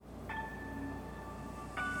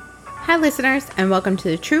Hi, listeners, and welcome to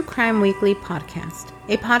the True Crime Weekly podcast,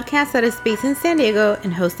 a podcast that is based in San Diego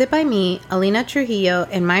and hosted by me, Alina Trujillo,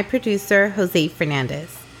 and my producer, Jose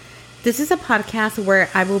Fernandez. This is a podcast where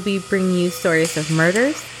I will be bringing you stories of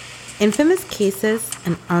murders, infamous cases,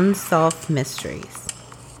 and unsolved mysteries.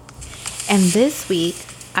 And this week,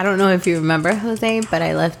 I don't know if you remember, Jose, but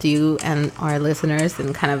I left you and our listeners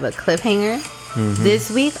in kind of a cliffhanger. Mm-hmm.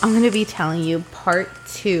 This week, I'm going to be telling you part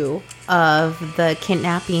 2 of the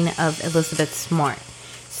kidnapping of Elizabeth Smart.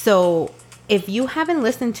 So if you haven't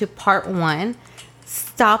listened to part 1,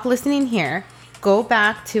 stop listening here. Go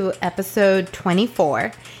back to episode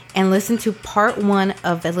 24 and listen to part 1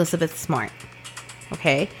 of Elizabeth Smart.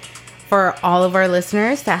 Okay? For all of our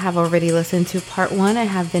listeners that have already listened to part 1 and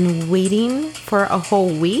have been waiting for a whole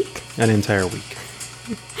week. An entire week.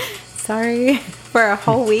 Sorry. For a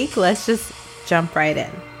whole week, let's just jump right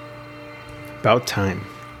in. About time.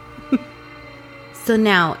 So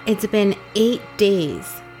now, it's been 8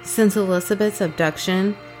 days since Elizabeth's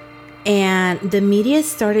abduction, and the media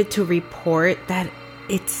started to report that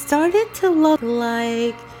it started to look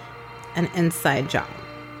like an inside job.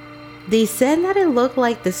 They said that it looked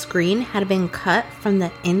like the screen had been cut from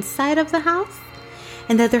the inside of the house,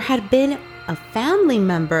 and that there had been a family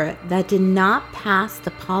member that did not pass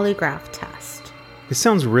the polygraph test. This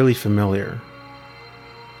sounds really familiar.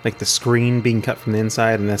 Like the screen being cut from the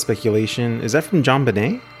inside and that speculation. Is that from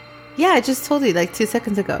JonBenét? Yeah, I just told you like 2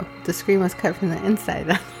 seconds ago. The screen was cut from the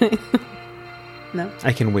inside. No?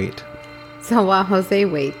 I can wait. So while Jose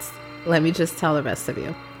waits, let me just tell the rest of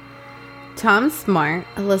you. Tom Smart,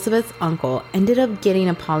 Elizabeth's uncle, ended up getting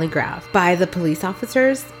a polygraph by the police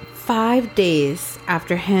officers 5 days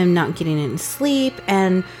after him not getting any sleep.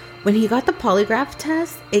 And when he got the polygraph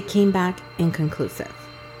test, it came back inconclusive.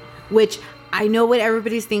 Which I know what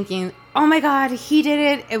everybody's thinking. Oh my God, he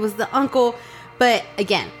did it. It was the uncle. But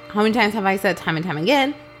again, how many times have I said time and time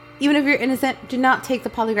again, even if you're innocent, do not take the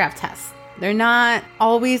polygraph test. They're not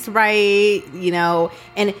always right, you know.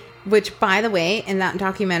 And which, by the way, in that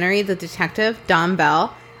documentary, the detective, Don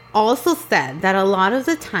Bell, also said that a lot of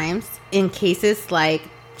the times in cases like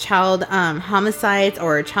child homicides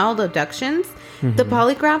or child abductions, the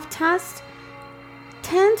polygraph test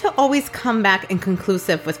tend to always come back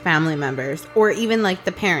inconclusive with family members or even like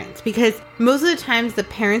the parents, because most of the times the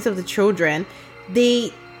parents of the children,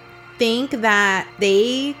 they think that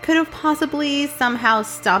they could have possibly somehow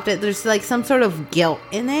stopped it. There's like some sort of guilt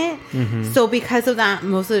in it. So because of that,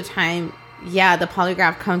 most of the time, yeah, the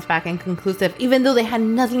polygraph comes back inconclusive, even though they had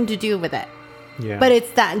nothing to do with it. Yeah. But it's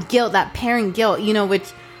that guilt, that parent guilt, you know,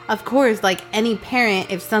 which of course, like any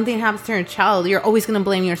parent, if something happens to your child, you're always going to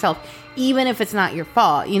blame yourself, even if it's not your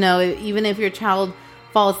fault. You know, even if your child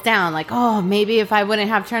falls down, like, oh, maybe if I wouldn't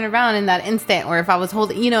have turned around in that instant, or if I was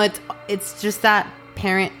holding, you know, it's just that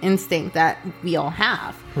parent instinct that we all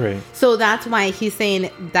have. Right. So that's why he's saying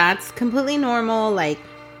that's completely normal. Like,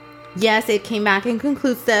 yes, it came back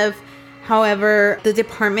inconclusive. However, the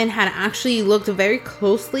department had actually looked very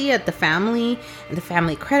closely at the family and the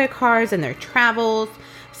family credit cards and their travels.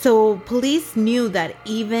 So police knew that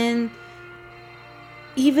even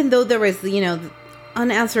though there was, you know,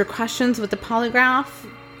 unanswered questions with the polygraph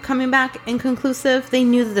coming back inconclusive, they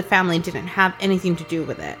knew that the family didn't have anything to do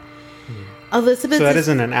with it. Elizabeth. So that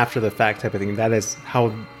isn't an after the fact type of thing. That is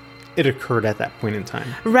how it occurred at that point in time.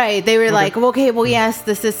 Right. They were like, okay, well, yes,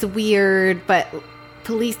 this is weird, but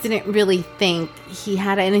police didn't really think he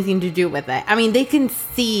had anything to do with it. I mean, they can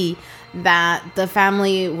see that the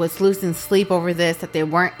family was losing sleep over this, that they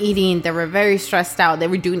weren't eating. They were very stressed out. They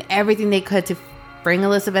were doing everything they could to bring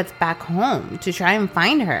Elizabeth back home, to try and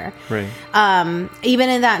find her. Right. Even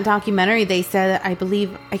in that documentary, they said, I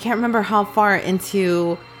believe, I can't remember how far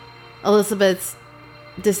into Elizabeth's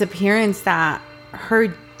disappearance, that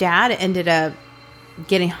her dad ended up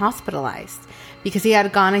getting hospitalized because he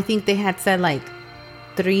had gone, I think they had said like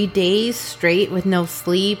 3 days straight with no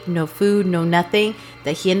sleep, no food, no nothing,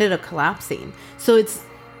 that he ended up collapsing. So it's,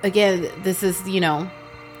 again, this is, you know,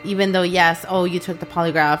 even though, yes, oh, you took the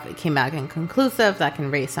polygraph, it came back inconclusive, that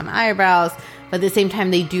can raise some eyebrows, but at the same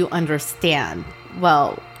time, they do understand,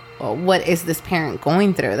 well, what is this parent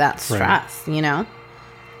going through? That stress, right. You know?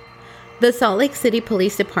 The Salt Lake City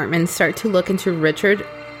Police Department started to look into Richard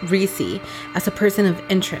Reese as a person of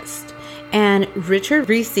interest. And Richard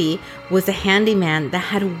Reese was a handyman that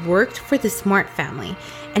had worked for the Smart family.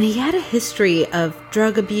 And he had a history of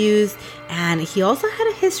drug abuse. And he also had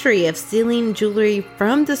a history of stealing jewelry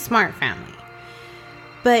from the Smart family.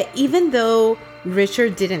 But even though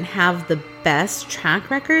Richard didn't have the best track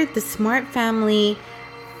record, the Smart family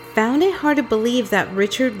found it hard to believe that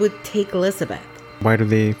Richard would take Elizabeth. Why do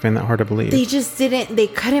they find that hard to believe? They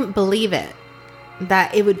couldn't believe it,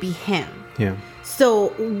 that it would be him. Yeah. So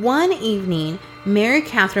one evening, Mary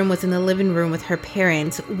Catherine was in the living room with her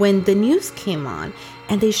parents when the news came on,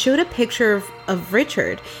 and they showed a picture of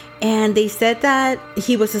Richard, and they said that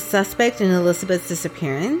he was a suspect in Elizabeth's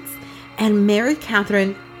disappearance. And Mary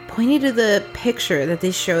Catherine pointed to the picture that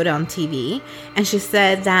they showed on TV, and she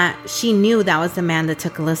said that she knew that was the man that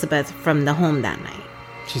took Elizabeth from the home that night.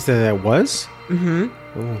 She said that was? Mm-hmm.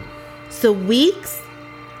 Oh. So weeks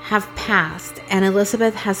have passed, and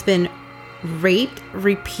Elizabeth has been raped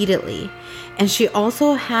repeatedly. And she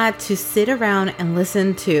also had to sit around and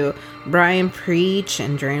listen to Brian preach.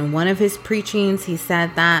 And during one of his preachings, he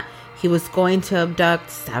said that he was going to abduct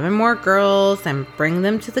 7 more girls and bring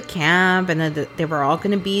them to the camp, and that they were all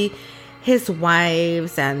going to be his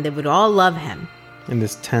wives, and they would all love him. In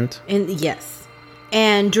this tent? Yes.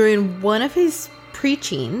 And during one of his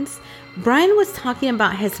preachings, Brian was talking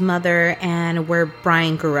about his mother and where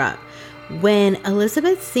Brian grew up, when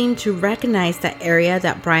Elizabeth seemed to recognize the area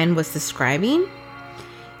that Brian was describing.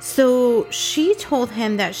 So she told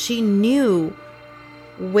him that she knew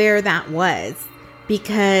where that was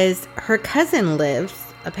because her cousin lives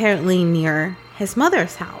apparently near his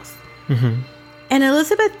mother's house. Mm-hmm. And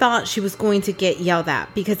Elizabeth thought she was going to get yelled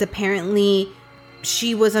at because apparently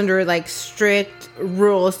she was under like strict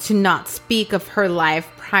rules to not speak of her life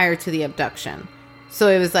prior to the abduction. So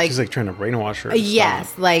it was like... She's like trying to brainwash her.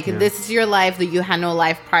 Yes. Like, yeah. This is your life, that you had no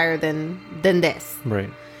life prior than this. Right.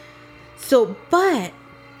 So, but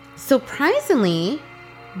surprisingly,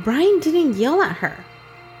 Brian didn't yell at her.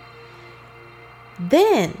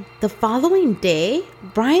 Then, the following day,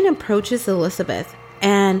 Brian approaches Elizabeth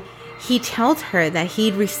and he tells her that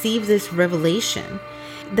he'd received this revelation,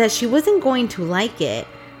 that she wasn't going to like it,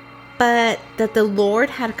 but that the Lord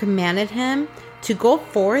had commanded him to go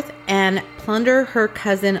forth and plunder her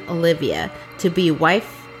cousin Olivia to be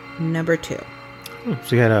wife number 2.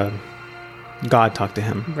 So you had God talk to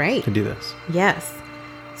him, right, to do this. Yes.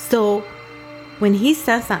 So when he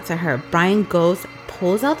says that to her, Brian pulls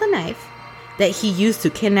out the knife that he used to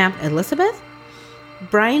kidnap Elizabeth.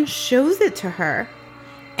 Brian shows it to her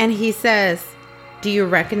and he says, "Do you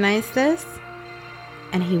recognize this?"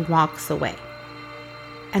 And he walks away.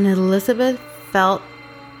 And Elizabeth felt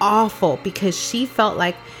awful because she felt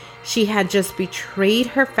like she had just betrayed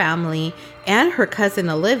her family and her cousin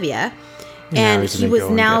Olivia, and he was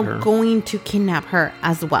now going to kidnap her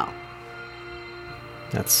as well.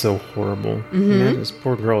 That's so horrible. Mm-hmm. Man, this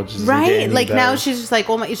poor girl just right. Like now she's just like,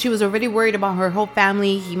 oh my! She was already worried about her whole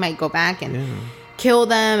family. He might go back and kill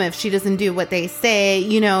them if she doesn't do what they say,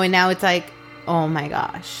 And now it's like, oh my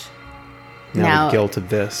gosh. Now the guilt of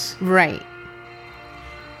this. Right.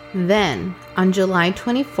 Then, on July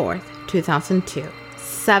 24th, 2002,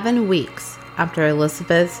 7 weeks after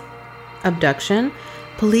Elizabeth's abduction,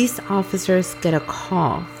 police officers get a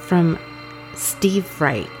call from Steve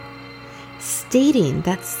Wright stating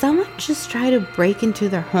that someone just tried to break into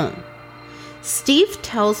their home. Steve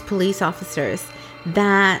tells police officers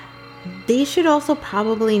that they should also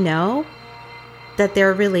probably know that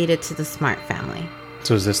they're related to the Smart family.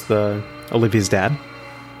 So is this Olivia's dad?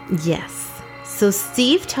 Yes. So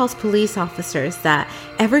Steve tells police officers that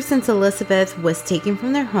ever since Elizabeth was taken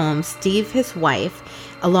from their home, Steve, his wife,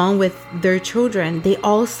 along with their children, they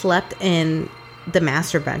all slept in the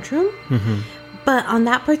master bedroom. Mm-hmm. But on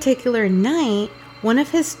that particular night, one of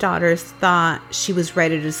his daughters thought she was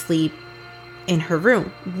ready to sleep in her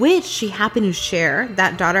room, which she happened to share.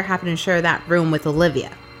 That daughter happened to share that room with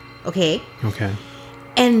Olivia. Okay? Okay.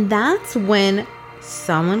 And that's when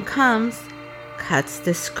someone comes, cuts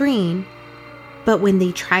the screen. But when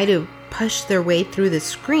they try to push their way through the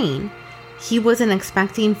screen, he wasn't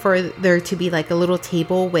expecting for there to be like a little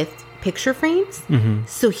table with picture frames. Mm-hmm.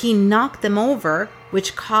 So he knocked them over,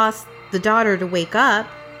 which caused the daughter to wake up,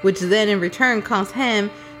 which then in return caused him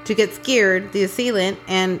to get scared, the assailant,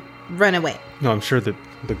 and run away. No, I'm sure that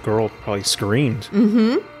the girl probably screamed.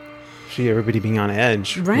 Mm-hmm. Everybody being on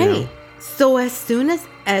edge. Right. So as soon as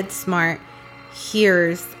Ed Smart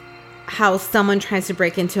hears how someone tries to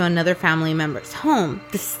break into another family member's home,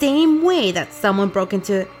 the same way that someone broke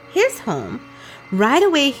into his home, right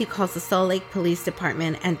away he calls the Salt Lake Police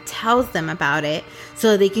Department and tells them about it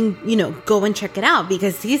so they can, go and check it out,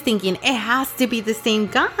 because he's thinking it has to be the same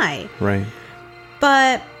guy. Right.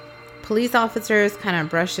 But police officers kind of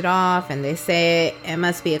brush it off and they say it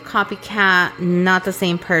must be a copycat, not the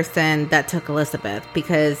same person that took Elizabeth,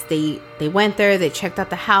 because they went there, they checked out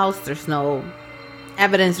the house, there's no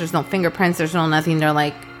evidence, there's no fingerprints, there's no nothing. They're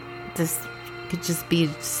like, this could just be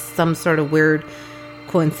some sort of weird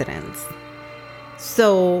coincidence.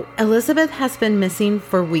 So Elizabeth has been missing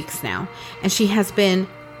for weeks now, and she has been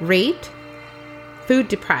raped, food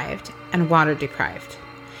deprived, and water deprived.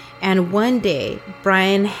 And one day,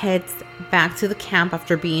 Brian heads back to the camp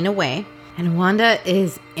after being away, and Wanda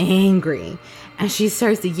is angry. And she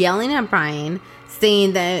starts yelling at Brian,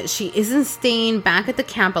 saying that she isn't staying back at the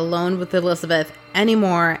camp alone with Elizabeth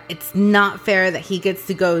anymore. It's not fair that he gets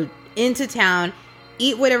to go into town,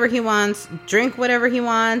 eat whatever he wants, drink whatever he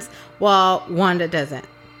wants, while Wanda doesn't.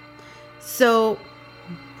 So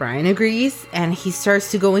Brian agrees, and he starts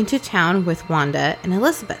to go into town with Wanda and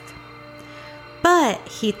Elizabeth. But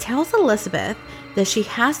he tells Elizabeth that she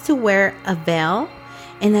has to wear a veil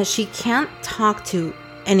and that she can't talk to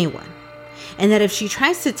anyone. And that if she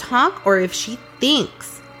tries to talk or if she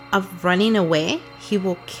thinks of running away, he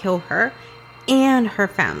will kill her and her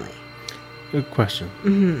family. Good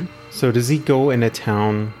question. So does he go into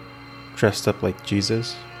town dressed up like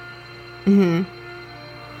Jesus? And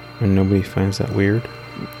nobody finds that weird?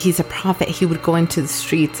 He's a prophet. He would go into the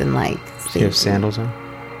streets and like... Does he have sandals on?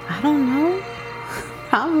 I don't know.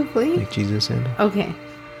 Probably. Like Jesus sandals? Okay.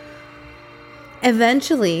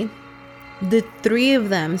 Eventually, the three of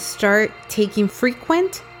them start taking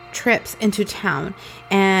frequent trips into town.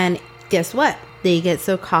 And guess what? They get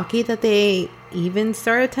so cocky that they even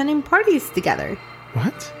start attending parties together.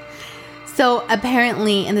 What? So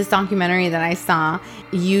apparently in this documentary that I saw,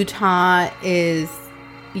 Utah is...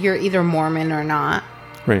 You're either Mormon or not.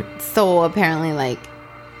 Right. So apparently like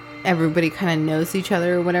everybody kind of knows each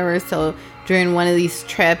other or whatever. So during one of these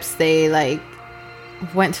trips, they like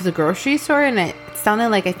went to the grocery store, and it sounded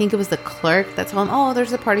like, I think it was the clerk that told them, oh,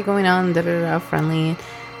 there's a party going on, friendly.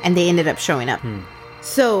 And they ended up showing up.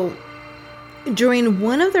 So during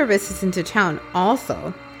one of their visits into town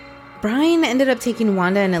also, Brian ended up taking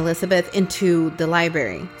Wanda and Elizabeth into the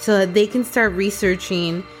library so that they can start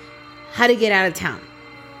researching how to get out of town.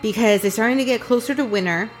 Because it's starting to get closer to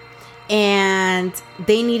winter, and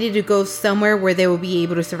they needed to go somewhere where they will be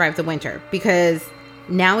able to survive the winter. Because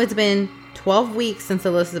now it's been 12 weeks since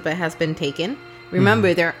Elizabeth has been taken.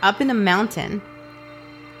 Remember, they're up in a mountain.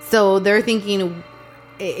 So they're thinking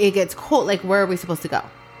it gets cold. Like, where are we supposed to go?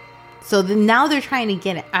 So now they're trying to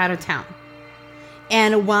get out of town.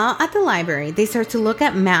 And while at the library, they start to look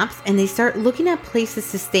at maps, and they start looking at places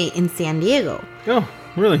to stay in San Diego. Oh,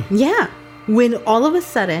 really? Yeah. When all of a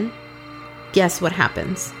sudden, guess what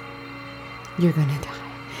happens? You're gonna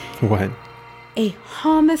die. What? A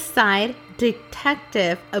homicide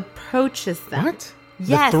detective approaches them. What?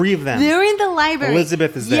 Yes. The three of them? They're in the library.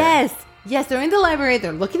 Elizabeth is there. Yes, they're in the library.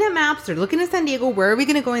 They're looking at maps. They're looking at San Diego. Where are we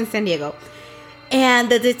gonna go in San Diego? And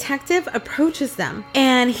the detective approaches them,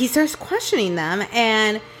 and he starts questioning them,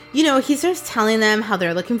 and he starts telling them how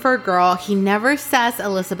they're looking for a girl. He never says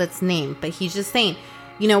Elizabeth's name, but he's just saying,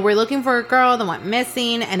 we're looking for a girl that went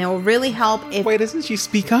missing, and it will really help if... Why doesn't she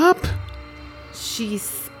speak up?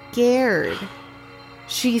 She's scared.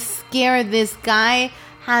 She's scared. This guy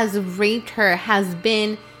has raped her, has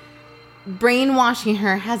been brainwashing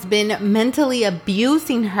her, has been mentally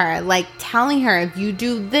abusing her, like telling her, if you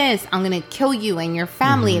do this, I'm going to kill you and your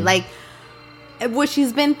family. Like, what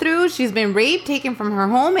she's been through, she's been raped, taken from her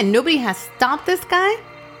home, and nobody has stopped this guy.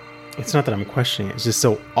 It's not that I'm questioning it. It's just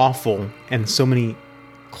so awful, and so many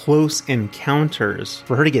close encounters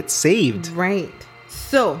for her to get saved. Right.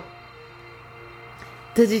 So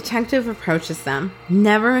the detective approaches them.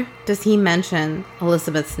 Never does he mention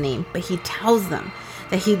Elizabeth's name, but he tells them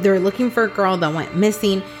that they're looking for a girl that went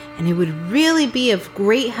missing, and it would really be of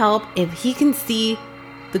great help if he can see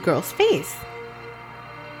the girl's face.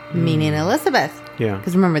 Meaning Elizabeth. Yeah.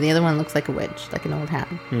 Because remember, the other one looks like a witch, like an old hat.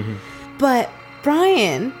 But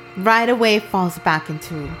Brian right away falls back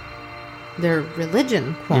into their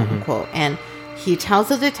religion, quote unquote. And he tells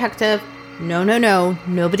the detective, no,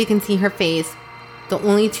 nobody can see her face. The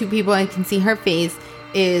only two people I can see her face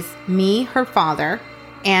is me, her father,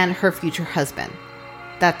 and her future husband.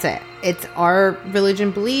 That's it. It's our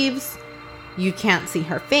religion believes you can't see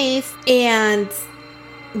her face. And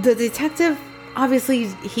the detective, obviously,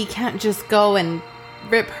 he can't just go and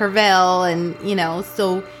rip her veil, and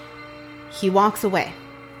so he walks away.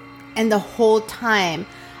 And the whole time,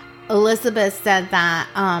 Elizabeth said that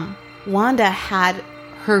Wanda had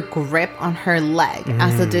her grip on her leg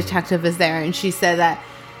as the detective is there, and she said that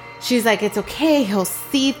she's like, it's okay, he'll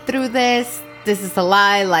see through this is a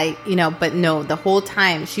lie, but no, the whole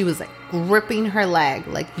time she was like gripping her leg,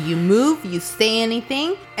 like, you move, you say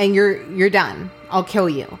anything, and you're done, I'll kill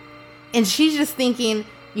you. And she's just thinking,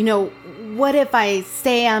 what if I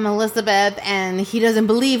say I'm Elizabeth and he doesn't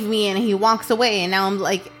believe me and he walks away, and now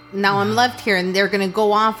I'm left here, and they're going to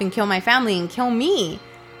go off and kill my family and kill me.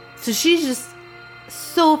 So she's just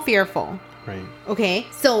so fearful. Right. Okay,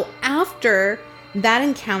 so after that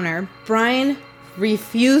encounter, Brian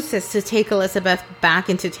refuses to take Elizabeth back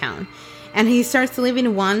into town. And he starts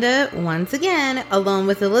leaving Wanda once again alone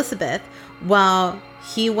with Elizabeth while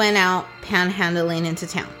he went out panhandling into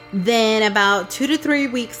town. Then about 2 to 3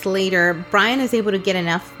 weeks later, Brian is able to get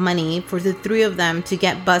enough money for the three of them to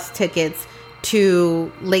get bus tickets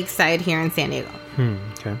to Lakeside here in San Diego.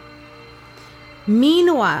 Okay.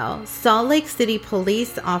 Meanwhile, Salt Lake City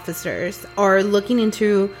police officers are looking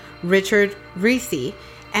into Richard Reese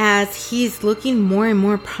as he's looking more and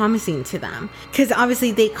more promising to them. Because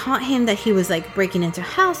obviously they caught him that he was like breaking into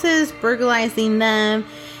houses, burglarizing them.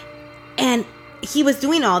 And he was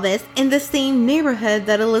doing all this in the same neighborhood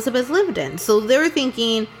that Elizabeth lived in. So they were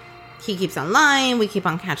thinking, he keeps on lying, we keep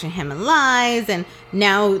on catching him in lies. And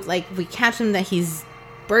now like we catch him that he's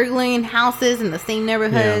burglaring houses in the same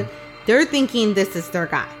neighborhood. Yeah. They're thinking this is their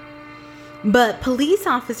guy. But police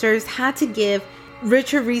officers had to give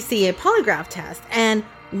Richard Reese a polygraph test. And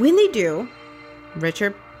when they do,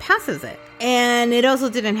 Richard passes it. And it also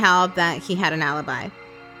didn't help that he had an alibi.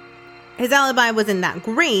 His alibi wasn't that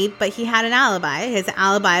great, but he had an alibi. His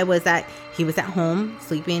alibi was that he was at home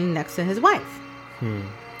sleeping next to his wife.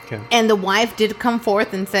 Okay. And the wife did come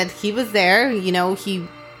forth and said he was there. You know,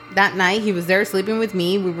 that night he was there sleeping with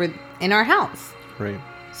me. We were in our house. Right.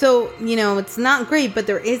 So, you know, it's not great, but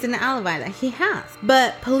there is an alibi that he has.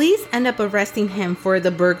 But police end up arresting him for the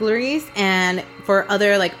burglaries and for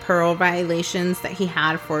other like parole violations that he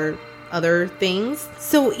had for other things.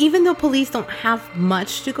 So even though police don't have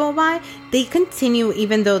much to go by, they continue,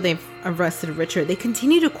 even though they've arrested Richard, they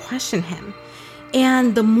continue to question him.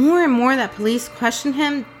 And the more and more that police question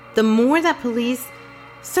him, the more that police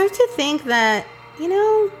start to think that, you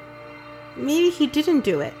know, maybe he didn't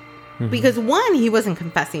do it. Because one, he wasn't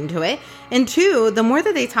confessing to it. And two, the more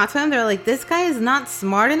that they talk to him, they're like, this guy is not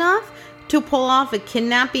smart enough to pull off a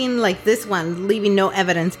kidnapping like this one, leaving no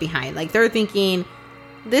evidence behind. Like they're thinking,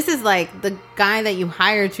 this is like the guy that you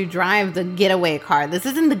hired to drive the getaway car. This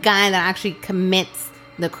isn't the guy that actually commits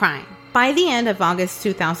the crime. By the end of August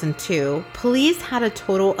 2002, police had a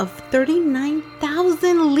total of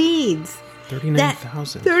 39,000 leads.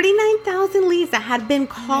 39,000. 39,000 leads that had been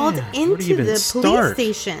called into the police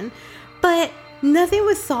station. But nothing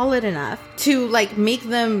was solid enough to like make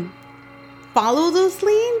them follow those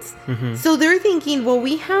leads. So they're thinking, well,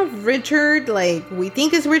 we have Richard, like we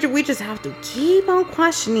think it's Richard, we just have to keep on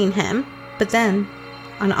questioning him. But then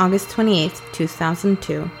on August 28th,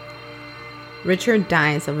 2002, Richard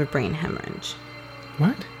dies of a brain hemorrhage.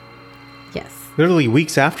 What? Yes. Literally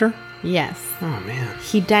weeks after? Yes. Oh, man.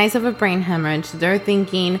 He dies of a brain hemorrhage. They're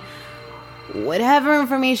thinking whatever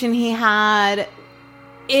information he had,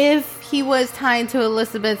 if he was tied to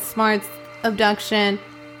Elizabeth Smart's abduction,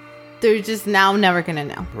 they're just now never going to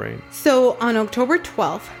know. Right. So on October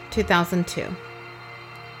 12th, 2002,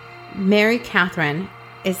 Mary Catherine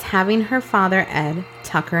is having her father, Ed,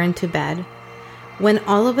 tuck her into bed when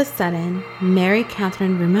all of a sudden, Mary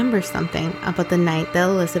Catherine remembers something about the night that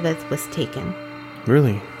Elizabeth was taken.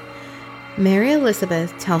 Really? Mary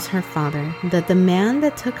Elizabeth tells her father that the man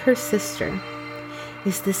that took her sister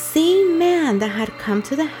is the same man that had come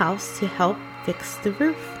to the house to help fix the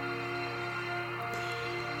roof.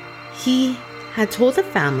 He had told the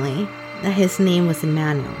family that his name was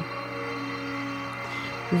Emmanuel.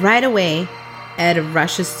 Right away, Ed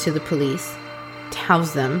rushes to the police,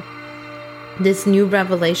 tells them this new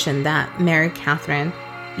revelation that Mary Catherine,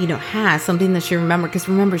 has something that she remembered. Because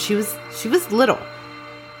remember, she was little.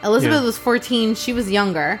 Elizabeth was 14. She was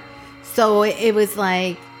younger. So it was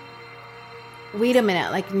like, wait a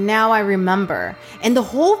minute. Like, now I remember. And the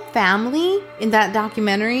whole family in that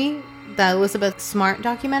documentary, the Elizabeth Smart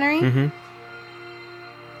documentary,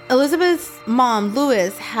 Elizabeth's mom,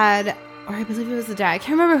 Louis, had, or I believe it was the dad, I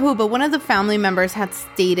can't remember who, but one of the family members had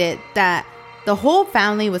stated that the whole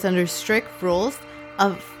family was under strict rules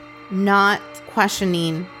of not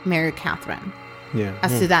questioning Mary Catherine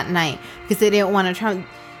as to that night, because they didn't want to try.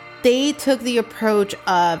 They took the approach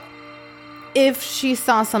of, if she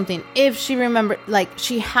saw something, if she remembered, like,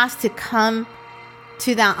 she has to come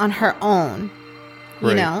to that on her own,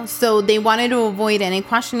 you know? So they wanted to avoid any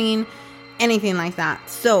questioning, anything like that.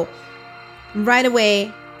 So right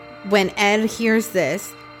away, when Ed hears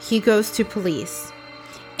this, he goes to police.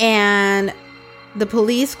 And the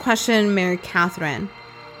police question Mary Catherine.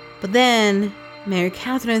 But then Mary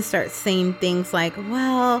Catherine starts saying things like,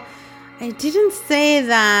 well, I didn't say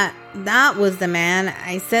that that was the man.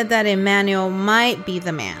 I said that Emmanuel might be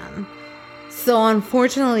the man. So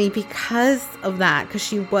unfortunately, because of that, because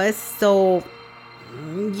she was so,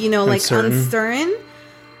 like uncertain,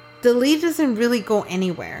 the lead doesn't really go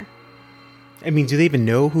anywhere. I mean, do they even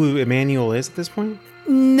know who Emmanuel is at this point?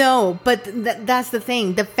 No, but that's the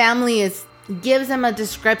thing. The family gives him a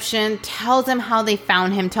description, tells him how they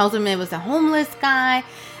found him, tells him it was a homeless guy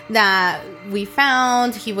that we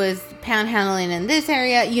found. He was panhandling in this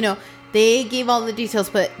area. You know, they gave all the details.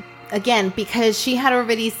 But again, because she had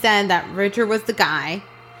already said that Richard was the guy,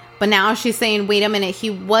 but now she's saying, wait a minute,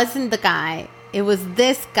 he wasn't the guy. It was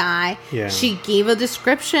this guy. Yeah. She gave a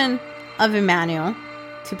description of Emmanuel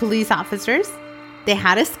to police officers. They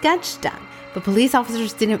had a sketch done, but police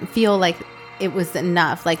officers didn't feel like it was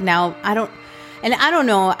enough. Like now, I don't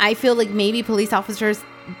know. I feel like maybe police officers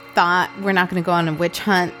thought we're not going to go on a witch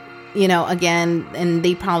hunt, you know, again, and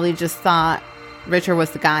they probably just thought Richard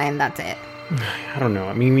was the guy and that's it. I don't know.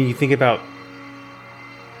 I mean, when you think about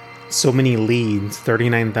so many leads,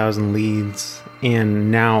 39,000 leads, and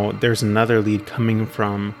now there's another lead coming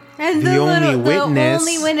from and the only witness.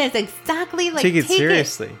 The only witness, exactly. Like, take it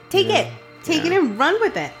seriously. Take it and run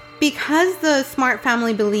with it. Because the Smart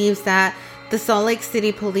family believes that the Salt Lake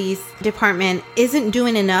City Police Department isn't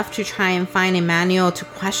doing enough to try and find Emmanuel to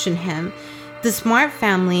question him, the Smart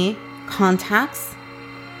family contacts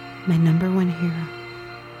my number one hero.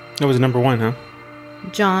 That was number one, huh?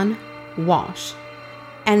 John Walsh.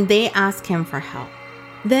 And they ask him for help.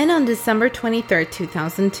 Then on December 23rd,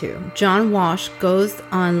 2002, John Walsh goes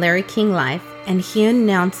on Larry King Live and he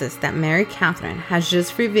announces that Mary Catherine has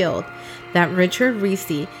just revealed that Richard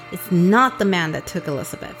Reese is not the man that took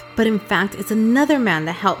Elizabeth, but in fact it's another man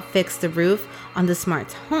that helped fix the roof on the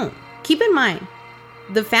Smart's home. Keep in mind,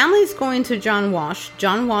 the family is going to John Walsh.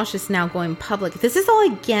 John Walsh is now going public. This is all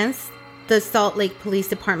against the Salt Lake Police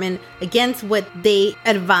Department, against what they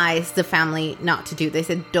advised the family not to do. They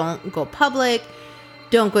said, don't go public.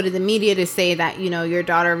 Don't go to the media to say that, you know, your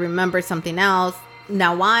daughter remembers something else.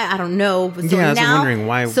 Now, why? I don't know. But so yeah, I was now, wondering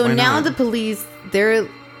why. So why now not? the police, they're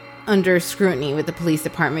under scrutiny with the police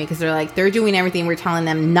department because they're doing everything we're telling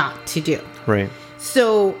them not to do. Right.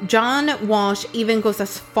 So John Walsh even goes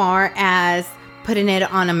as far as putting it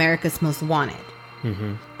on America's Most Wanted.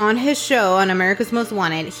 Mm-hmm. On his show, on America's Most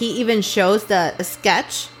Wanted, he even shows the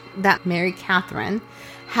sketch that Mary Catherine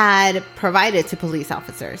had provided to police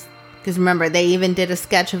officers. Because remember, they even did a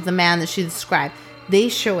sketch of the man that she described. They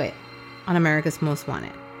show it on America's Most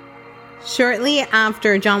Wanted. Shortly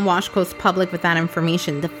after John Walsh goes public with that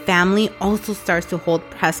information, the family also starts to hold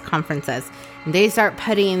press conferences. And they start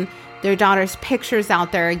putting their daughter's pictures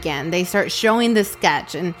out there again. They start showing the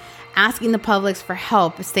sketch and asking the public for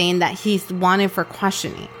help, saying that he's wanted for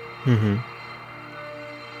questioning. Mm-hmm.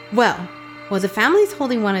 Well, while the family's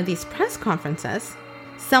holding one of these press conferences,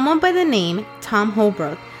 someone by the name Tom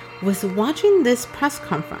Holbrook was watching this press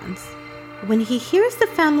conference when he hears the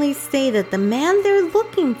family say that the man they're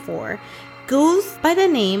looking for goes by the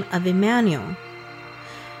name of Emmanuel.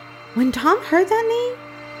 When Tom heard that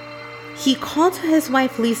name, he called his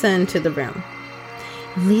wife Lisa into the room.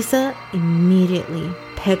 Lisa immediately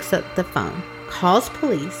picks up the phone, calls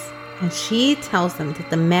police, and she tells them that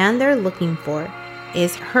the man they're looking for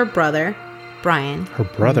is her brother, Brian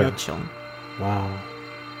Mitchell. Wow.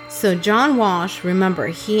 So John Walsh, remember,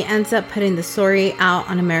 he ends up putting the story out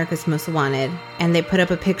on America's Most Wanted, and they put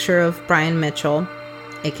up a picture of Brian Mitchell,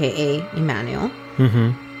 aka Emmanuel.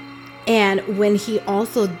 Mm-hmm. And when he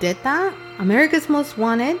also did that, America's Most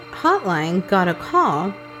Wanted hotline got a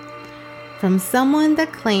call from someone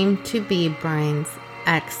that claimed to be Brian's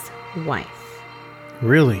ex-wife.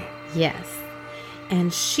 Really? Yes.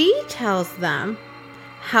 And she tells them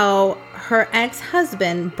how her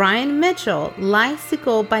ex-husband, Brian Mitchell, likes to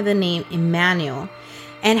go by the name Emmanuel,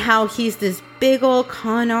 and how he's this big old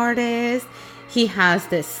con artist. He has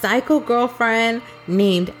this psycho girlfriend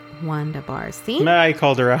named Wanda Barcy. I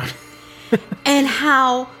called her out. And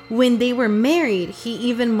how when they were married, he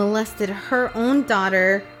even molested her own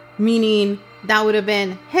daughter, meaning that would have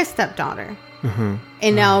been his stepdaughter. Mm-hmm.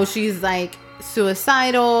 And now she's like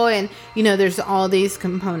suicidal, and you know, there's all these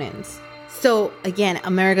components. So again,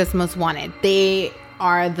 America's Most Wanted, they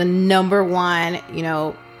are the number one, you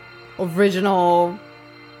know, original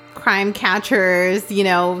crime catchers. You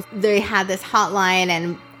know, they had this hotline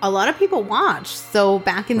and a lot of people watched. So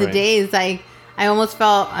back in the days, like, I almost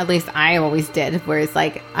felt, at least I always did, where it's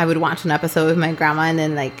like I would watch an episode with my grandma and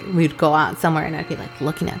then like we'd go out somewhere and I'd be like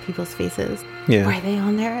looking at people's faces. Yeah. Are they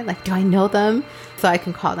on there? Like, do I know them? So I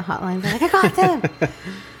can call the hotline and be like, I got them.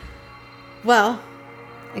 Well,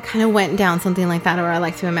 it kind of went down something like that, or I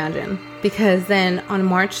like to imagine. Because then on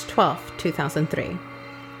March 12th, 2003,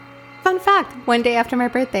 fun fact, one day after my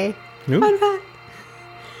birthday, Ooh. fun fact,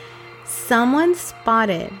 someone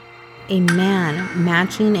spotted a man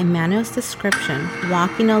matching Emmanuel's description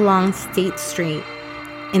walking along State Street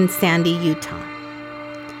in Sandy, Utah.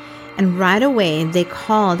 And right away, they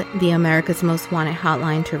called the America's Most Wanted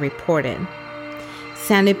hotline to report it.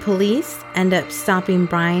 Sandy police end up stopping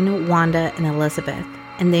Brian, Wanda, and Elizabeth,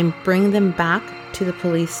 and then bring them back to the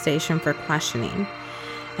police station for questioning.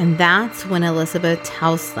 And that's when Elizabeth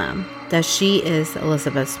tells them that she is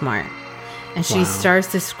Elizabeth Smart. And she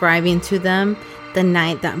starts describing to them the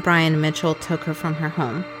night that Brian Mitchell took her from her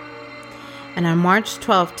home. And on March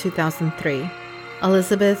 12, 2003,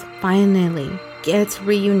 Elizabeth finally gets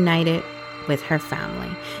reunited with her family.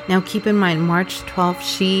 Now keep in mind, March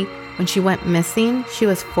 12th, when she went missing, she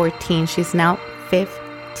was 14. She's now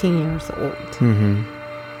 15 years old. Mm-hmm.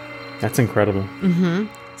 That's incredible. Mm-hmm.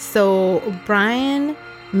 So Brian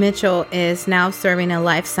Mitchell is now serving a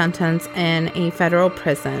life sentence in a federal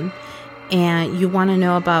prison. And you want to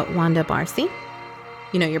know about Wanda Barcy?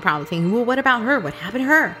 You know, you're probably thinking, well, what about her? What happened to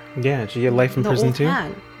her? Yeah, did she get life in prison too?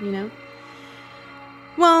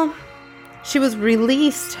 Well, she was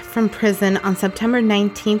released from prison on September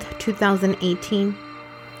 19th, 2018.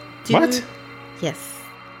 What? Yes.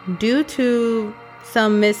 Due to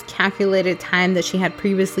some miscalculated time that she had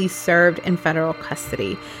previously served in federal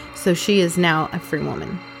custody. So she is now a free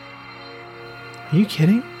woman. Are you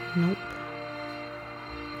kidding? Nope.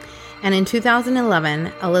 And in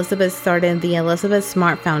 2011, Elizabeth started the Elizabeth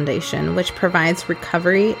Smart Foundation, which provides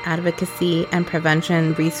recovery, advocacy, and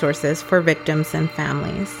prevention resources for victims and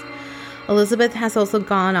families. Elizabeth has also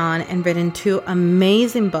gone on and written 2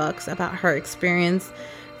 amazing books about her experience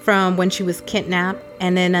from when she was kidnapped,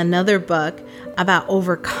 and then another book about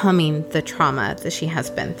overcoming the trauma that she has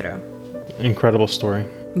been through. Incredible story.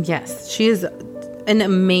 Yes, she is an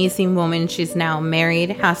amazing woman. She's now married,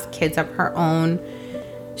 has kids of her own.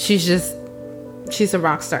 She's a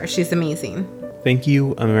rock star. She's amazing. Thank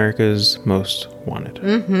you, America's Most Wanted.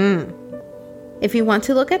 Mm-hmm. If you want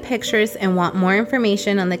to look at pictures and want more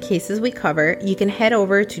information on the cases we cover, you can head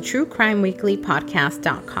over to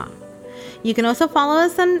truecrimeweeklypodcast.com. You can also follow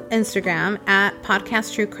us on Instagram at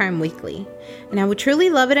Podcast True Crime Weekly. And I would truly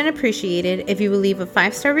love it and appreciate it if you would leave a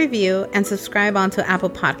 5-star review and subscribe onto Apple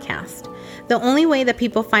Podcast. The only way that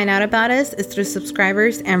people find out about us is through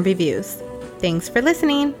subscribers and reviews. Thanks for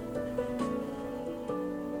listening.